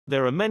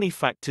There are many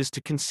factors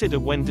to consider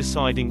when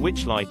deciding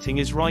which lighting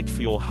is right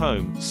for your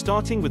home,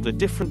 starting with the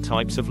different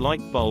types of light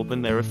bulb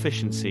and their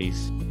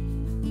efficiencies.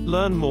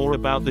 Learn more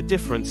about the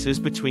differences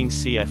between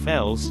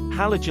CFLs,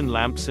 halogen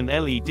lamps and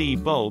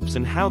LED bulbs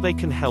and how they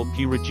can help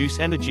you reduce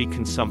energy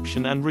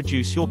consumption and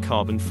reduce your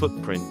carbon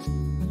footprint.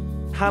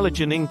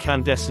 Halogen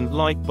incandescent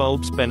light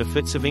bulbs.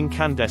 Benefits of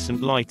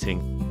incandescent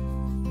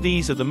lighting.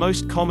 These are the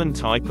most common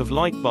type of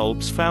light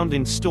bulbs found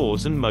in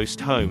stores and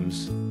most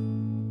homes.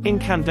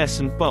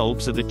 Incandescent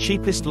bulbs are the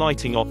cheapest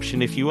lighting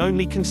option if you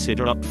only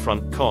consider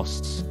upfront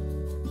costs.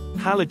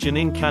 Halogen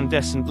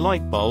incandescent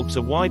light bulbs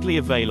are widely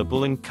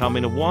available and come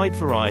in a wide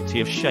variety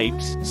of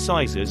shapes,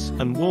 sizes,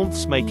 and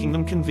warmths, making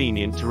them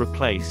convenient to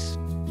replace.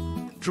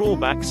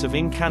 Drawbacks of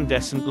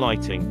incandescent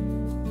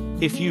lighting.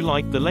 If you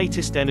like the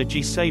latest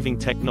energy-saving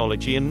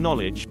technology and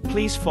knowledge,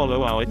 please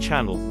follow our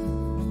channel.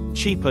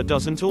 Cheaper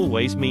doesn't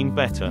always mean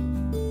better.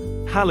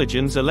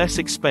 Halogens are less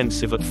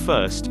expensive at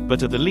first,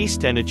 but are the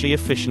least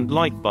energy-efficient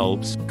light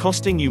bulbs,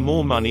 costing you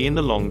more money in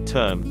the long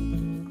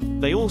term.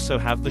 They also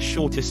have the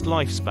shortest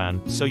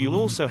lifespan, so you'll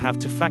also have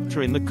to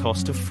factor in the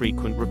cost of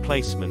frequent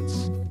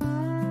replacements.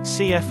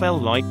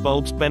 CFL light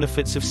bulbs.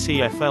 Benefits of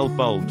CFL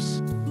bulbs.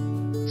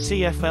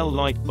 CFL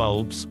light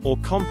bulbs, or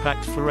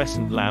compact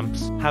fluorescent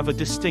lamps, have a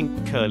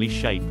distinct curly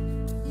shape.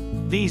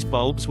 These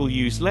bulbs will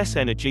use less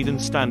energy than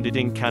standard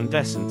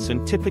incandescents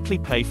and typically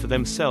pay for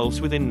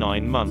themselves within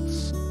 9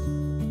 months.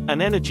 An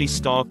Energy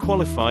Star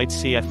qualified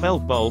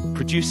CFL bulb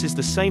produces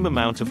the same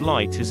amount of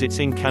light as its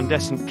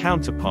incandescent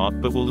counterpart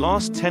but will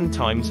last 10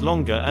 times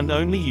longer and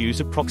only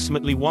use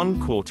approximately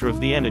 1/4 of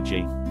the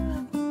energy.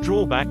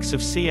 Drawbacks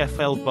of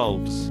CFL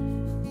bulbs.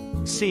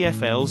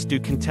 CFLs do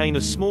contain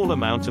a small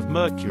amount of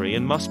mercury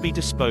and must be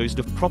disposed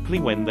of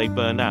properly when they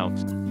burn out.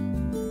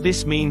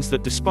 This means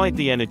that despite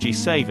the energy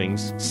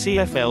savings,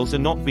 CFLs are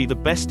not the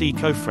best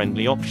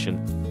eco-friendly option.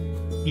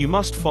 You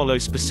must follow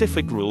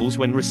specific rules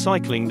when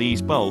recycling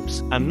these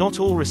bulbs, and not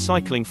all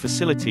recycling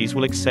facilities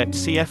will accept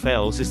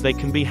CFLs as they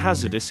can be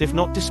hazardous if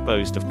not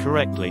disposed of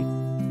correctly.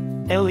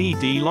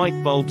 LED light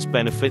bulbs.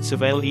 Benefits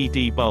of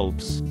LED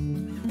bulbs.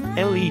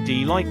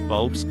 LED light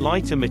bulbs,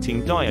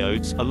 light-emitting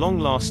diodes, are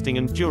long-lasting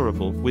and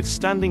durable,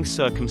 withstanding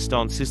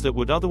circumstances that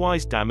would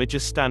otherwise damage a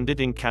standard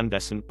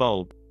incandescent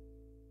bulb.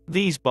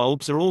 These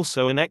bulbs are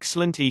also an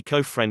excellent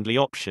eco-friendly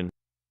option.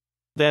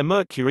 They're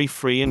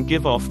mercury-free and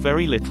give off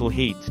very little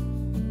heat.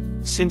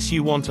 Since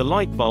you want a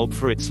light bulb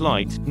for its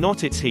light,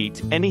 not its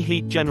heat, any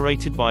heat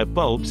generated by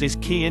bulbs is a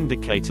key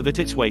indicator that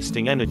it's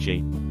wasting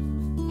energy.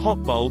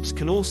 Hot bulbs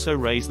can also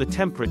raise the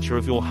temperature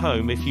of your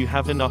home if you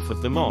have enough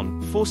of them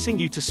on, forcing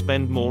you to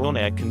spend more on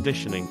air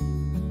conditioning.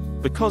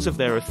 Because of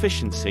their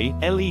efficiency,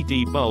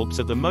 LED bulbs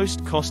are the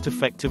most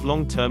cost-effective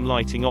long-term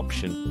lighting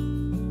option.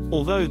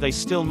 Although they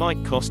still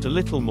might cost a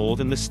little more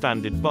than the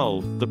standard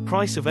bulb, the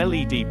price of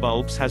LED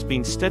bulbs has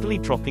been steadily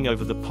dropping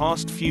over the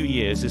past few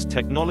years as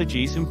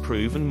technologies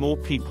improve and more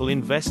people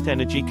invest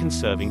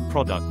energy-conserving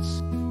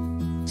products.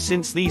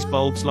 Since these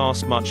bulbs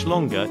last much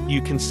longer, you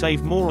can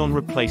save more on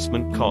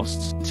replacement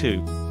costs,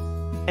 too.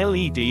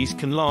 LEDs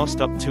can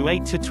last up to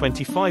 8 to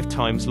 25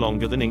 times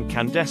longer than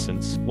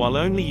incandescents, while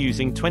only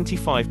using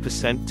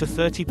 25% to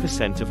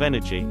 30% of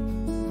energy.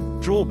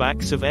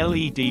 Drawbacks of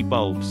LED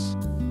bulbs.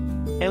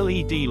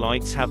 LED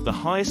lights have the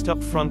highest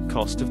upfront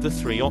cost of the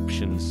 3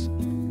 options.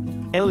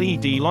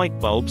 LED light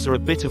bulbs are a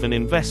bit of an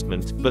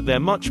investment, but they're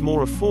much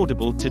more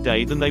affordable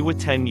today than they were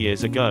 10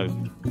 years ago.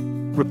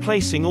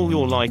 Replacing all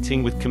your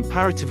lighting with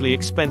comparatively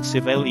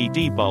expensive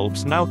LED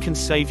bulbs now can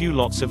save you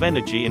lots of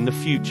energy in the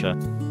future.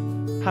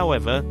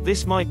 However,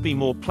 this might be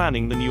more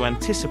planning than you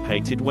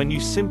anticipated when you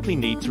simply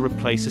need to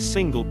replace a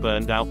single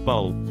burned-out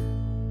bulb.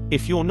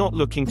 If you're not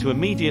looking to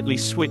immediately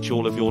switch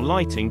all of your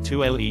lighting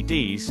to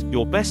LEDs,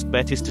 your best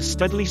bet is to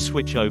steadily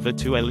switch over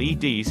to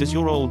LEDs as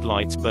your old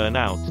lights burn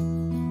out.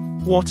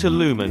 What are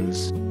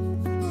lumens?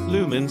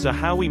 Lumens are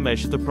how we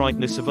measure the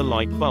brightness of a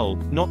light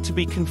bulb, not to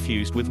be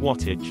confused with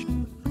wattage.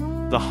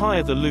 The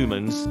higher the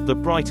lumens, the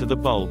brighter the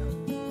bulb.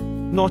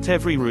 Not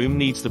every room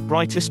needs the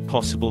brightest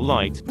possible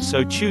light,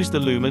 so choose the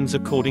lumens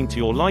according to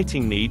your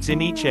lighting needs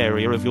in each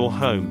area of your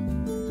home.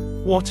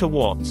 What are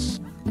watts?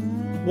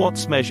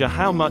 Watts measure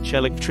how much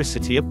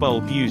electricity a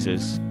bulb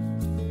uses.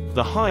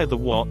 The higher the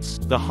watts,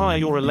 the higher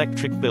your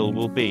electric bill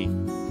will be.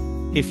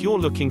 If you're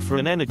looking for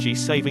an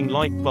energy-saving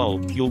light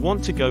bulb, you'll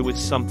want to go with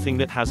something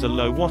that has a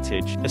low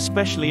wattage,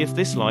 especially if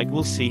this light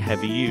will see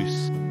heavy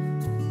use.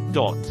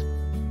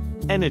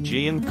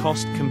 Energy and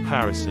cost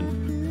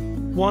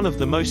comparison. One of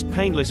the most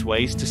painless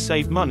ways to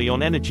save money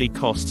on energy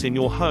costs in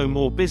your home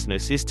or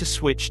business is to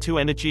switch to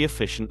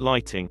energy-efficient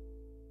lighting.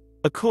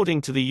 According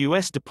to the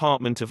U.S.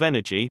 Department of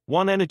Energy,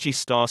 one Energy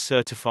Star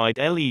certified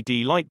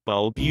LED light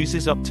bulb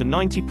uses up to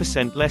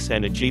 90% less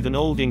energy than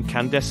old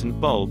incandescent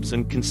bulbs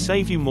and can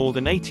save you more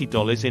than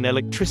 $80 in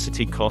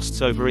electricity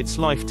costs over its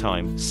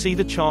lifetime. See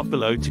the chart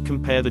below to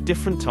compare the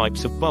different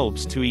types of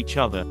bulbs to each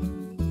other.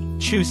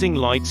 Choosing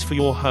lights for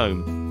your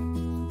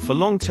home. For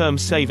long-term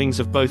savings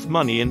of both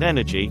money and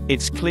energy,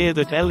 it's clear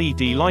that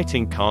LED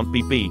lighting can't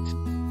be beat.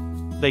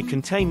 They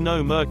contain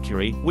no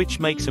mercury, which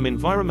makes them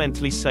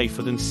environmentally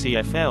safer than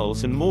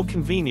CFLs and more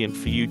convenient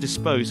for you to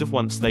dispose of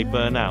once they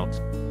burn out.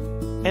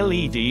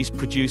 LEDs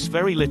produce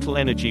very little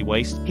energy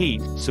waste,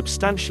 heat,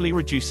 substantially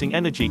reducing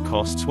energy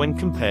costs when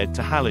compared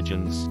to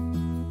halogens.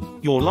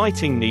 Your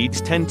lighting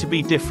needs tend to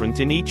be different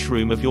in each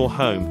room of your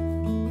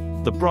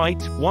home. The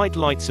bright, white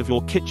lights of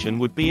your kitchen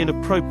would be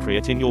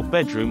inappropriate in your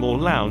bedroom or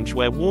lounge,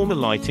 where warmer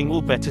lighting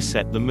will better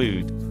set the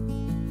mood.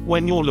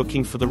 When you're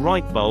looking for the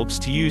right bulbs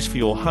to use for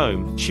your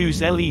home,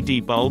 choose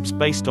LED bulbs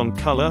based on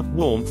color,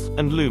 warmth,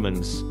 and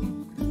lumens.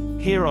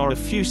 Here are a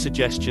few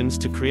suggestions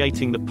to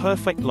creating the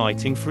perfect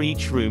lighting for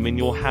each room in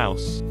your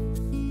house.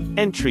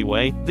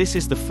 Entryway. This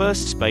is the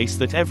first space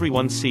that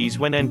everyone sees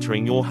when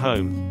entering your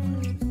home.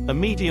 A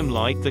medium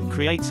light that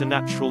creates a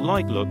natural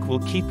light look will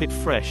keep it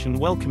fresh and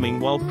welcoming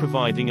while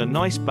providing a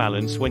nice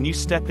balance when you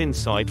step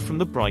inside from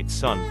the bright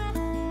sun.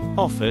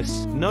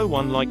 Office. No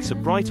one likes a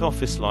bright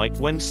office light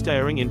when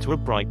staring into a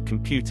bright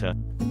computer.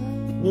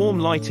 Warm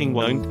lighting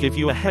won't give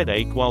you a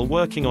headache while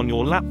working on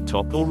your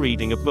laptop or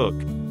reading a book.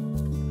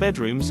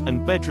 Bedrooms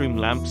and bedroom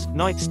lamps.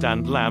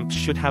 Nightstand lamps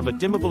should have a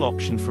dimmable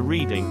option for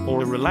reading,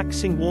 or a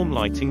relaxing warm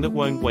lighting that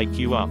won't wake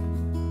you up.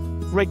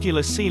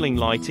 Regular ceiling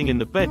lighting in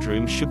the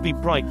bedroom should be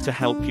bright to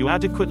help you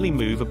adequately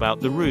move about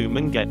the room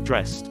and get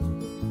dressed.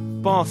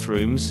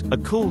 Bathrooms. A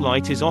cool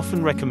light is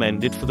often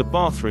recommended for the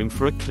bathroom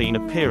for a clean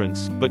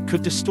appearance, but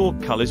could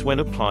distort colors when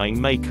applying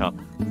makeup.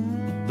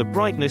 The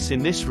brightness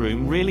in this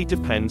room really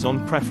depends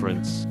on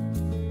preference.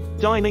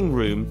 Dining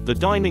room. The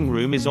dining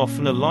room is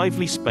often a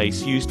lively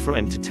space used for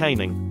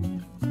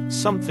entertaining.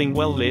 Something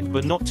well lit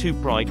but not too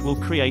bright will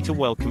create a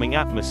welcoming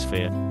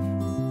atmosphere.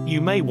 You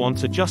may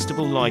want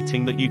adjustable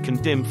lighting that you can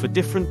dim for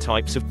different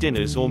types of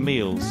dinners or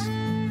meals.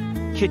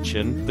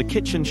 Kitchen. The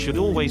kitchen should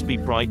always be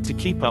bright to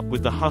keep up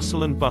with the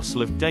hustle and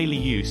bustle of daily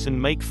use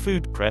and make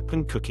food prep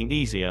and cooking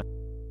easier.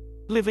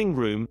 Living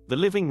room. The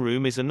living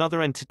room is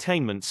another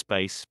entertainment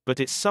space, but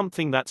it's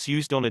something that's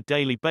used on a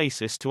daily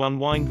basis to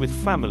unwind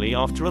with family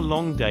after a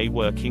long day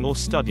working or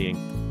studying.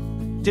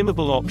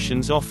 Dimmable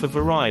options offer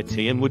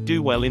variety and would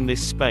do well in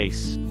this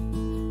space.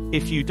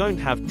 If you don't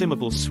have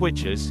dimmable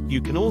switches,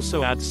 you can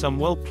also add some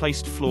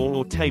well-placed floor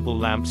or table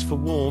lamps for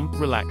warm,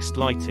 relaxed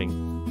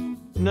lighting.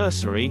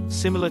 Nursery.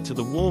 Similar to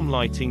the warm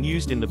lighting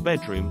used in the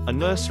bedroom, a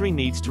nursery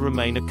needs to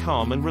remain a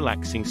calm and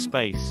relaxing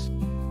space.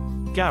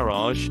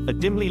 Garage. A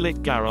dimly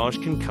lit garage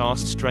can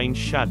cast strange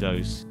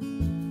shadows.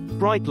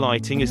 Bright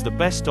lighting is the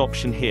best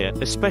option here,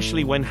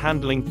 especially when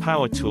handling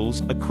power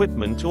tools,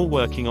 equipment, or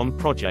working on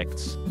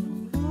projects.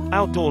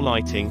 Outdoor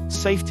lighting.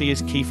 Safety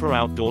is key for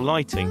outdoor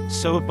lighting,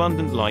 so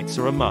abundant lights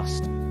are a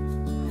must.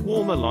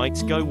 Warmer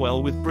lights go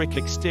well with brick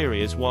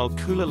exteriors, while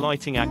cooler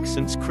lighting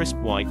accents crisp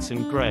whites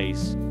and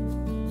grays.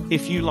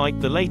 If you like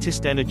the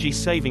latest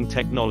energy-saving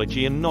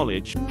technology and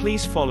knowledge,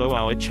 please follow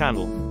our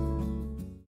channel.